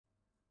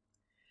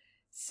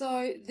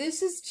So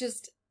this is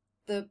just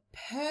the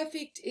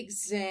perfect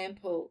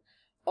example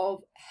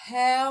of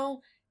how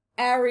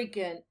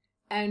arrogant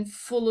and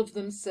full of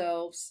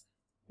themselves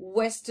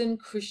Western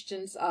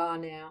Christians are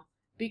now,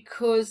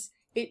 because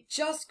it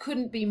just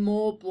couldn't be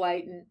more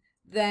blatant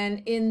than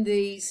in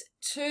these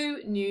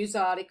two news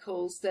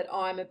articles that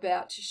I'm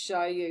about to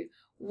show you.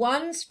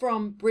 One's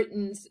from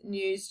Britain's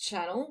news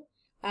channel,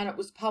 and it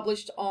was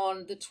published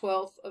on the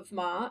 12th of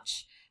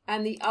March,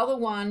 and the other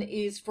one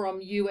is from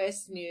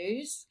US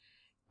News,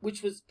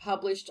 which was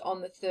published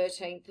on the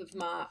 13th of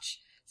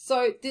March.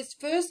 So this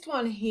first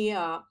one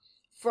here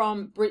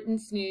from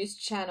Britain's news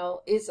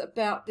channel is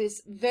about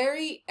this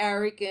very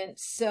arrogant,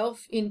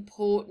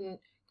 self-important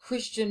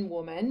Christian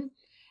woman.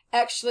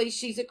 Actually,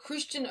 she's a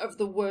Christian of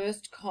the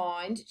worst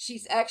kind.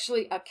 She's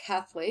actually a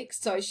Catholic,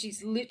 so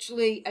she's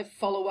literally a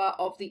follower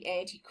of the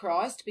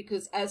Antichrist,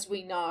 because as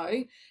we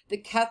know, the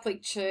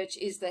Catholic Church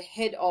is the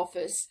head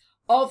office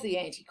of the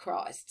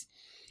Antichrist.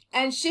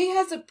 And she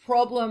has a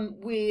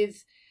problem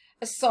with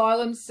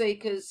asylum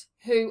seekers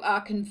who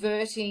are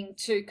converting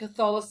to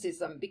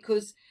Catholicism,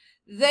 because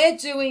they're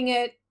doing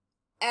it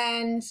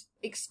and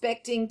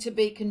expecting to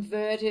be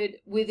converted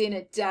within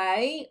a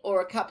day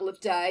or a couple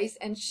of days,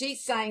 and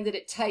she's saying that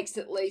it takes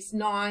at least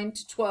 9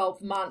 to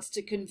 12 months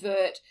to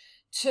convert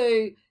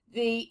to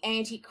the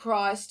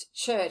Antichrist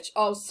Church.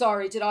 Oh,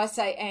 sorry, did I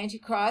say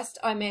Antichrist?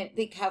 I meant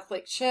the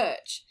Catholic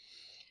Church.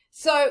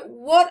 So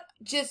what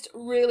just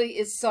really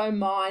is so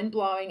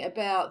mind-blowing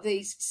about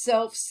these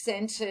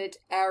self-centered,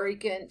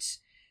 arrogant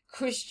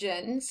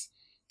Christians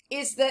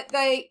is that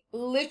they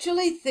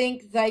literally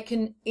think they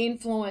can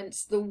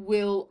influence the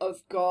will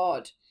of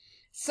God.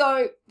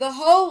 So the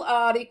whole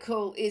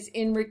article is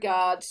in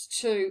regards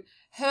to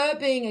her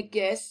being a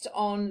guest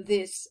on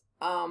this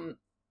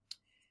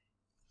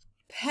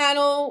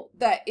panel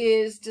that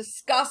is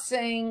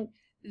discussing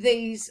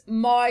these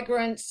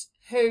migrants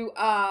who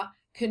are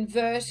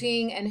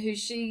converting and who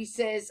she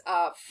says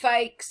are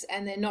fakes,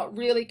 and they're not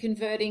really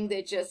converting,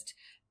 they're just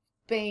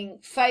being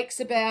fakes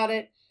about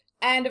it.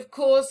 And of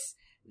course,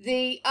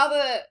 the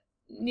other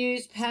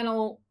news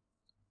panel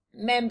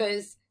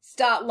members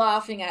start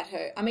laughing at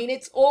her. I mean,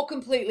 it's all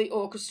completely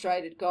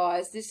orchestrated,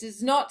 guys. This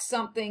is not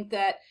something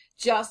that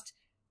just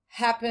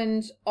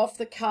happened off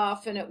the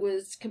cuff and it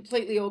was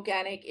completely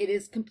organic. It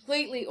is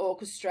completely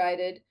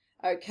orchestrated,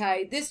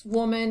 okay? This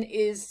woman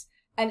is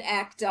an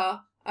actor,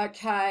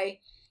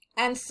 okay?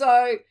 And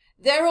so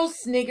they're all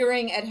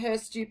sniggering at her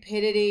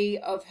stupidity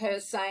of her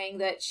saying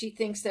that she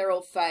thinks they're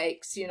all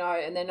fakes, you know,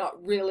 and they're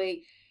not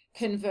really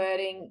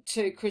converting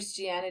to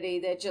Christianity.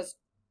 They're just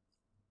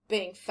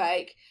being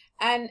fake.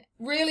 And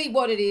really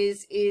what it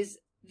is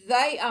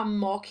they are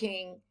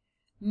mocking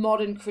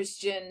modern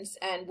Christians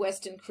and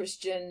Western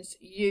Christians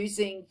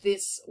using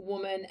this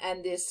woman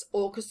and this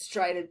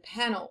orchestrated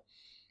panel.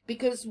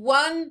 Because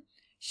one,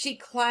 she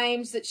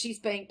claims that she's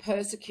being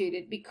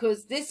persecuted,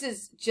 because this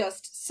is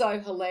just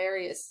so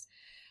hilarious.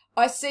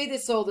 I see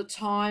this all the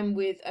time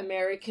with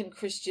American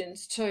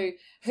Christians too,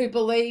 who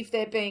believe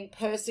they're being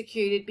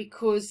persecuted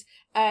because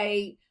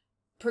a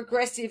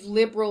progressive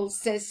liberal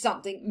says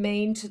something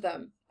mean to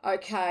them,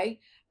 okay?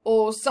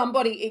 Or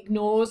somebody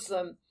ignores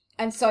them.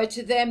 And so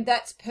to them,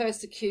 that's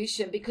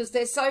persecution, because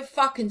they're so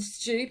fucking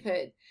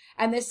stupid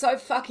and they're so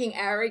fucking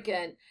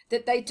arrogant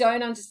that they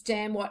don't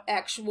understand what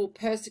actual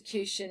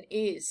persecution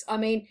is. I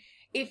mean,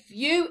 if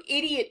you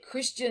idiot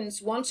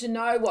Christians want to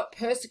know what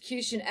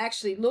persecution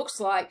actually looks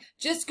like,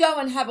 just go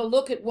and have a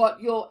look at what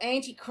your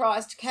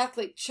Antichrist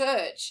Catholic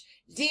Church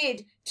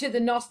did to the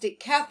Gnostic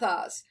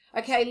Cathars.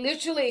 Okay,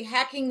 literally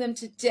hacking them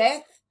to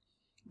death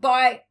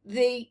by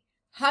the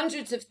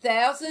hundreds of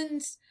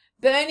thousands,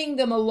 burning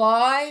them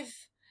alive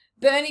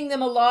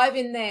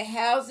in their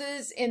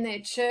houses, in their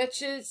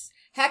churches,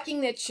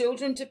 hacking their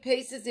children to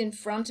pieces in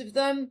front of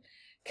them,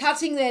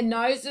 cutting their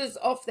noses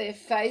off their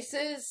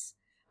faces,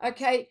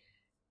 okay,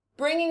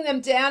 bringing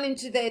them down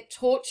into their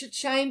torture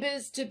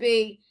chambers to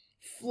be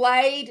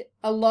flayed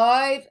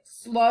alive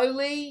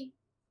slowly.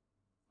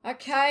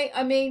 Okay,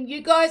 I mean,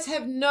 you guys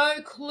have no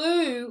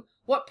clue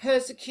what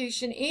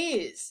persecution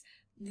is.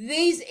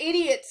 These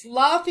idiots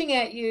laughing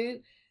at you,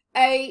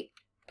 a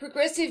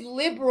progressive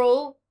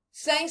liberal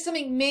saying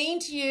something mean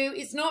to you,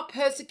 is not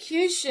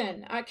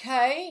persecution,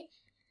 okay?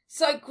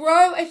 So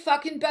grow a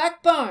fucking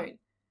backbone.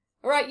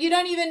 All right, you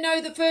don't even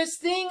know the first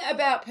thing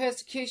about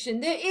persecution.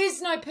 There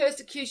is no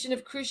persecution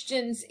of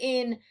Christians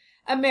in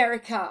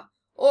America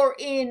or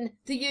in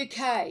the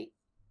UK.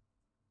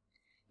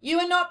 You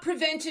are not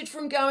prevented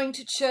from going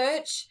to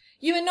church.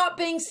 You are not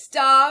being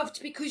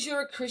starved because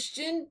you're a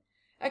Christian.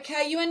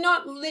 Okay, you are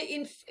not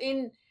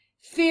in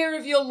fear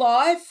of your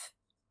life.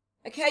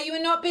 Okay, you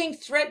are not being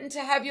threatened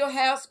to have your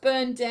house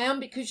burned down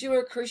because you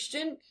are a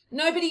Christian.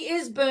 Nobody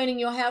is burning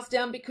your house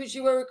down because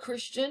you are a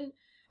Christian.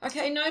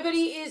 Okay,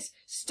 nobody is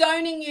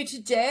stoning you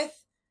to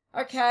death,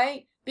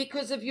 okay,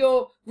 because of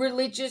your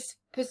religious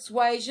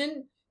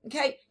persuasion.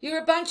 Okay,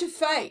 you're a bunch of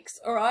fakes,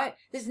 all right?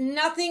 There's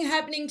nothing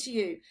happening to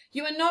you.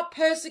 You are not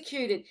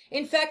persecuted.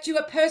 In fact, you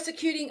are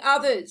persecuting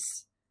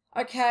others,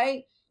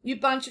 okay? You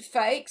bunch of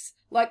fakes,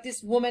 like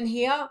this woman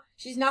here.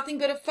 She's nothing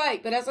but a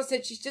fake. But as I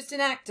said, she's just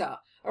an actor,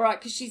 all right,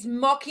 because she's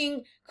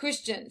mocking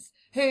Christians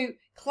who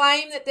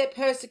claim that they're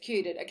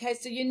persecuted. Okay,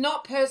 so you're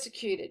not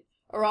persecuted,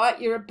 all right?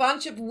 You're a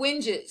bunch of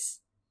whingers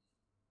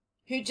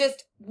who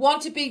just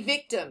want to be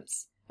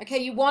victims. Okay,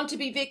 you want to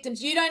be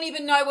victims. You don't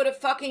even know what a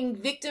fucking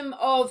victim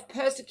of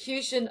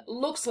persecution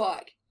looks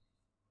like.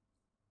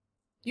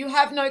 You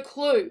have no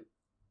clue.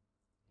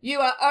 You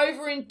are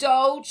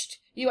overindulged.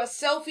 You are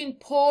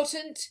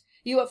self-important.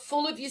 You are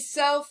full of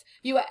yourself.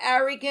 You are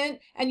arrogant.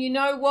 And you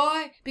know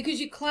why?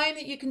 Because you claim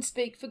that you can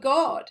speak for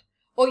God,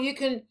 or you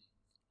can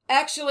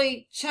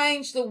actually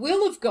change the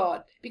will of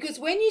God. Because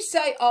when you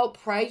say, I'll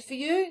pray for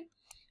you,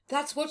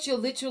 that's what you're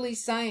literally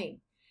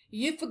saying.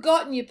 You've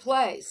forgotten your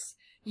place.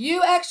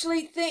 You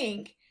actually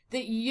think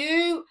that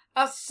you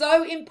are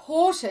so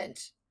important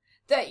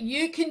that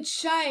you can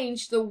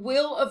change the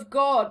will of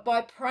God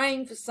by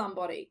praying for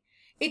somebody.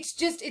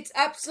 It's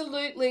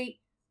absolutely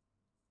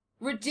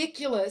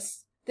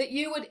ridiculous that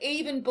you would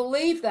even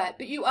believe that,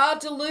 but you are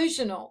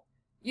delusional.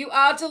 You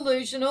are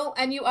delusional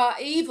and you are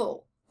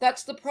evil.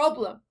 That's the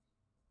problem.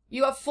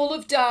 You are full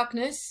of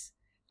darkness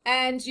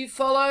and you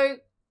follow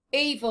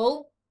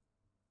evil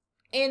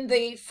in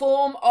the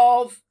form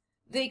of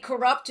the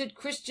corrupted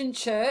Christian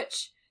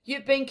church.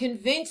 You've been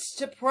convinced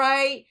to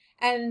pray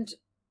and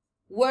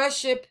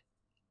worship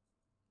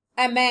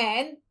a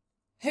man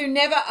who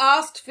never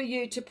asked for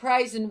you to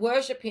praise and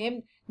worship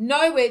him.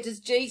 Nowhere does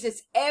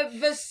Jesus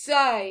ever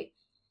say,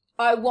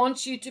 I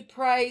want you to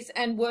praise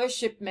and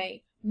worship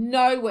me.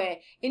 Nowhere.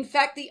 In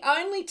fact, the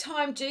only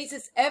time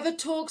Jesus ever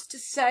talks to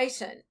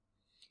Satan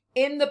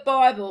in the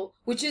Bible,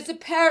 which is a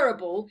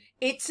parable,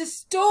 it's a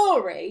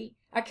story.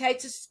 Okay,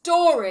 it's a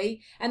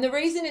story. And the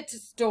reason it's a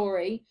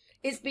story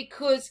is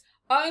because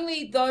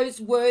only those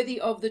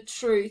worthy of the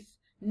truth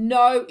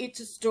know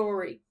it's a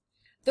story.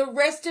 The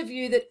rest of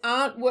you that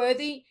aren't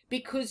worthy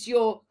because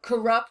you're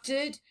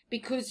corrupted,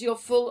 because you're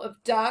full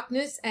of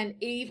darkness and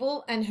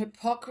evil and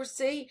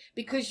hypocrisy,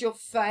 because you're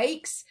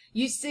fakes,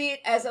 you see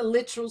it as a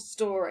literal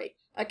story.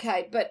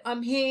 Okay, but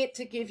I'm here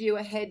to give you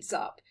a heads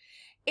up.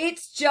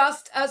 It's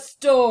just a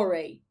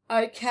story,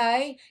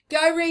 okay?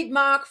 Go read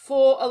Mark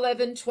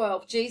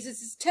 4:11-12.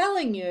 Jesus is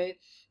telling you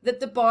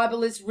that the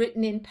Bible is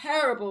written in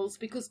parables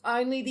because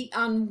only the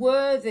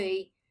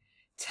unworthy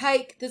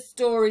take the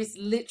stories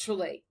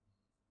literally.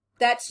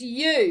 That's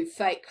you,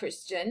 fake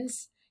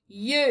Christians.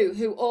 You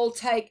who all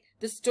take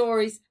the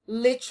stories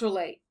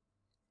literally.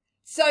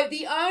 So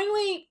the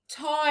only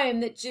time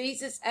that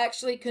Jesus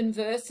actually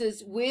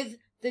converses with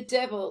the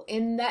devil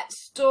in that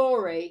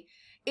story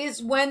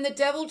is when the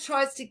devil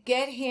tries to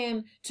get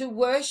him to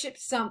worship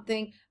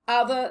something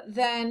other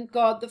than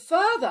God the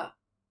Father.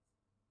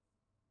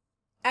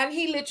 And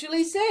he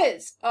literally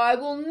says, I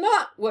will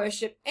not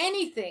worship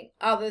anything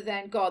other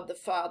than God the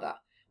Father.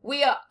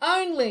 We are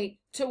only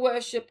to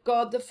worship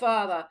God the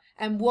Father.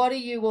 And what do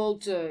you all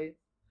do?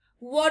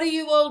 What do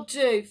you all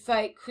do,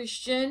 fake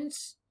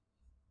Christians?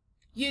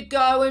 You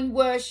go and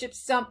worship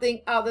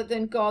something other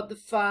than God the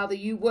Father.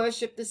 You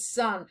worship the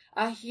Son,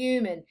 a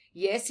human.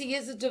 Yes, he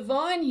is a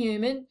divine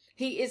human.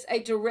 He is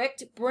a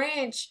direct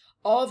branch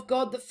of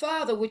God the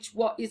Father, which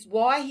is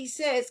why he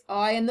says,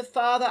 I and the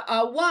Father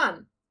are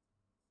one.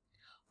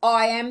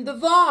 I am the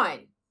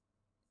vine.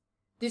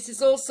 This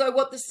is also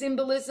what the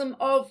symbolism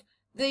of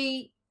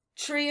the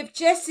tree of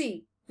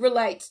Jesse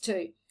relates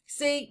to.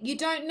 See, you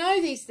don't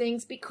know these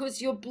things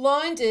because you're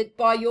blinded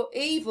by your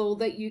evil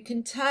that you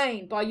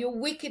contain, by your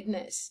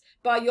wickedness,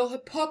 by your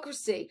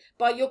hypocrisy,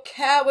 by your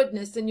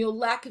cowardness and your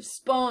lack of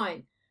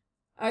spine.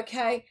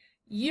 Okay?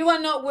 You are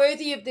not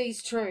worthy of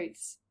these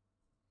truths.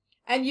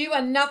 And you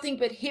are nothing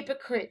but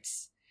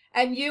hypocrites.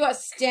 And you are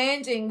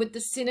standing with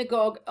the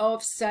synagogue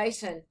of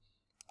Satan.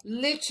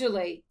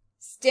 Literally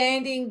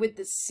standing with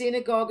the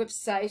synagogue of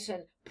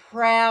Satan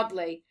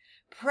proudly.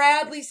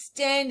 Proudly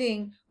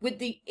standing with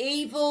the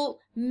evil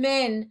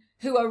men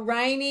who are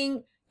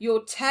raining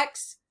your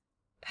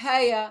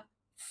taxpayer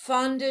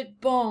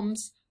funded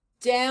bombs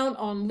down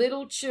on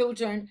little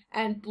children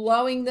and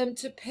blowing them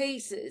to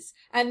pieces.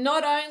 And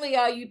not only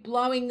are you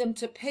blowing them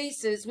to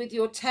pieces with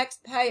your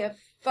taxpayer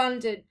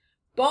funded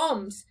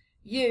bombs,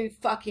 you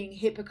fucking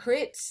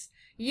hypocrites,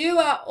 you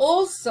are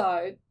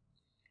also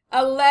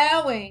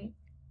allowing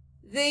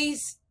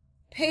these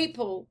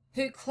people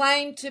who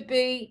claim to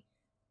be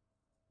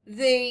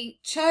the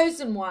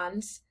chosen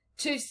ones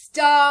to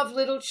starve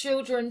little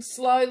children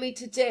slowly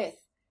to death.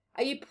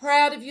 Are you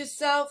proud of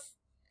yourself?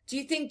 Do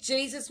you think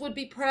Jesus would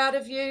be proud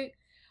of you?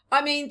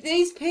 I mean,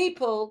 these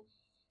people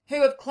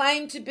who have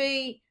claimed to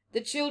be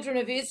the children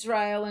of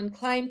Israel and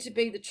claim to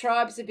be the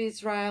tribes of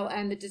Israel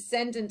and the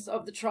descendants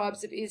of the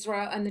tribes of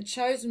Israel and the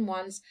chosen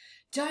ones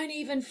don't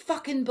even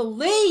fucking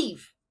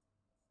believe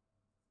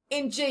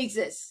in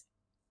Jesus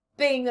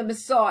being the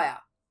Messiah.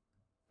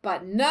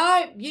 But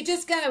no, you're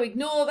just going to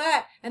ignore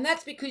that. And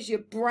that's because you're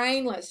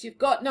brainless. You've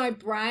got no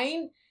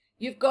brain.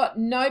 You've got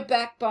no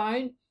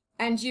backbone.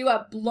 And you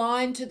are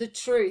blind to the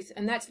truth.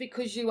 And that's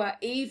because you are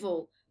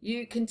evil.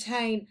 You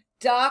contain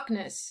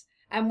darkness.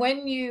 And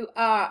when you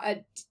are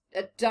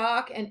a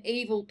dark and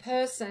evil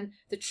person,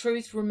 the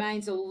truth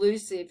remains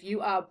elusive.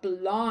 You are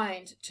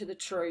blind to the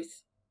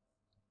truth.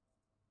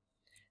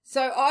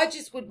 So I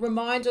just would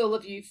remind all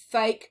of you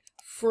fake,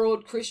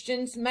 fraud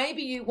Christians,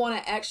 maybe you want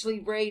to actually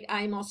read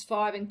Amos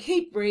 5 and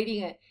keep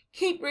reading it.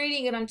 Keep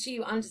reading it until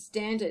you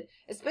understand it,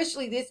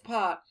 especially this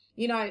part,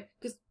 you know,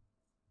 because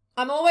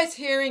I'm always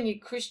hearing you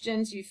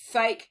Christians, you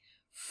fake,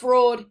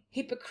 fraud,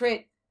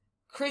 hypocrite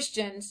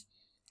Christians,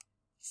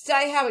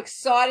 say how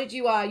excited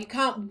you are. You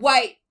can't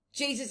wait.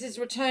 Jesus is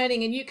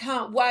returning and you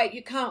can't wait.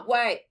 You can't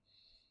wait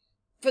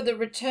for the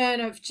return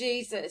of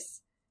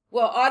Jesus.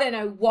 Well, I don't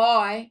know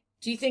why.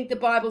 Do you think the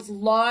Bible's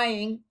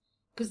lying?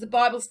 Because the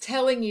Bible's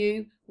telling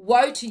you,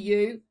 woe to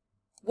you,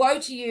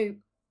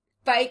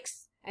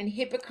 fakes and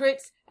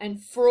hypocrites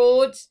and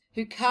frauds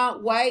who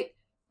can't wait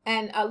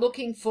and are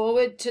looking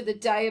forward to the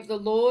day of the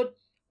Lord.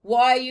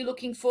 Why are you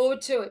looking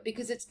forward to it?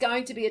 Because it's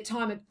going to be a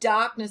time of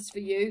darkness for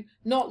you,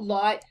 not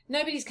light.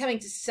 Nobody's coming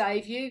to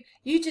save you.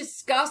 You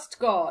disgust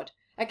God,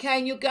 okay?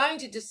 And you're going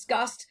to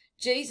disgust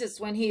Jesus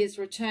when he is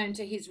returned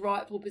to his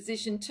rightful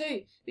position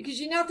too,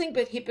 because you're nothing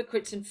but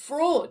hypocrites and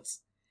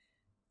frauds.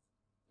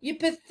 You're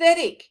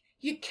pathetic.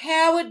 You're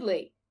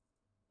cowardly.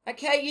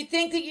 Okay, you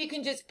think that you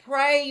can just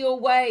pray your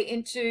way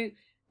into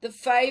the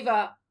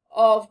favor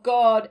of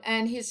God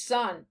and his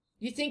Son.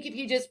 You think if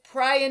you just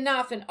pray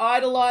enough and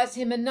idolize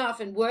him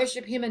enough and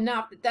worship him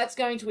enough, that that's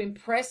going to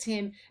impress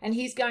him and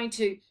he's going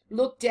to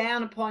look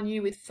down upon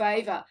you with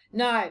favor.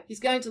 No, he's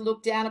going to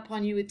look down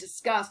upon you with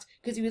disgust,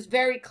 because he was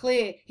very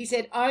clear. He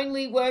said,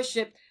 only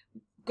worship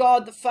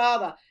God the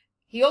Father.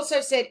 He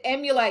also said,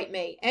 emulate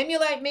me.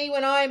 Emulate me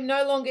when I am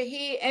no longer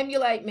here.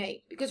 Emulate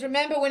me. Because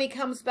remember when he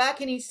comes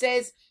back and he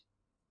says,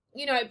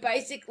 you know,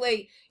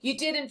 basically, you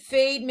didn't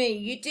feed me.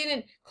 You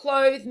didn't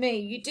clothe me.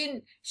 You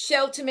didn't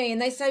shelter me.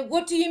 And they say,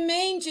 what do you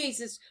mean,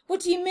 Jesus? What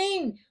do you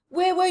mean?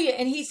 Where were you?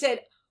 And he said,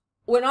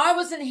 when I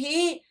wasn't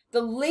here,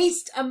 the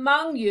least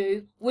among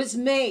you was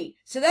me.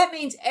 So that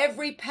means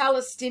every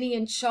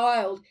Palestinian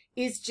child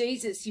is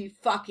Jesus, you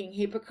fucking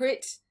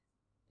hypocrites,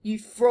 you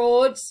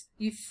frauds,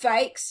 you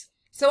fakes.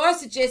 So I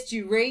suggest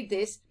you read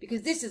this,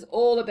 because this is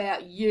all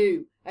about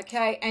you,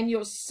 okay? And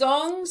your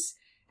songs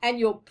and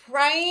your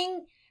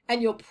praying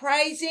and your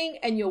praising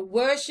and your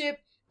worship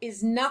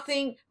is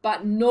nothing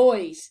but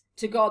noise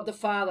to God the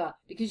Father,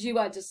 because you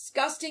are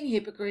disgusting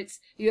hypocrites.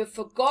 You have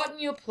forgotten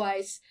your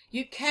place.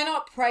 You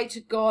cannot pray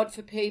to God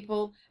for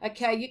people,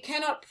 okay? You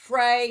cannot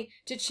pray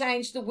to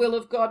change the will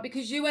of God,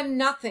 because you are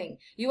nothing.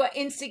 You are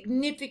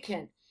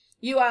insignificant.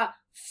 You are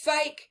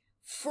fake,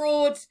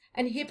 frauds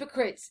and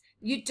hypocrites.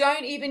 You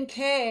don't even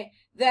care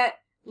that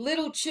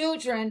little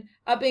children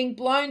are being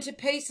blown to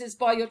pieces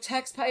by your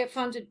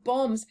taxpayer-funded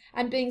bombs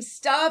and being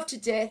starved to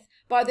death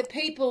by the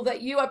people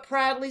that you are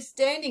proudly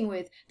standing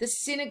with, the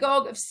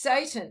synagogue of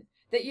Satan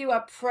that you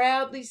are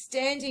proudly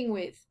standing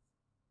with.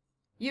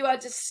 You are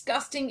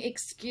disgusting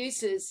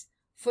excuses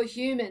for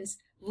humans,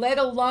 let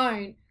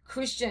alone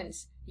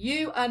Christians.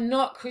 You are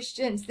not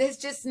Christians. There's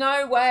just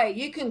no way.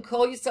 You can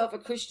call yourself a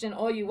Christian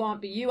all you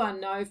want, but you are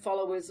no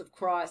followers of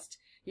Christ.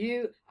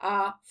 You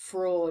are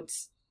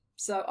frauds.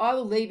 So I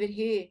will leave it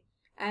here,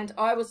 and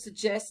I will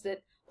suggest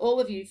that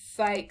all of you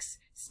fakes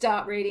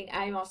start reading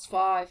Amos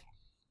 5,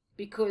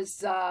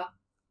 because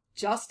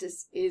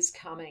justice is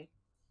coming.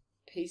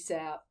 Peace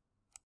out.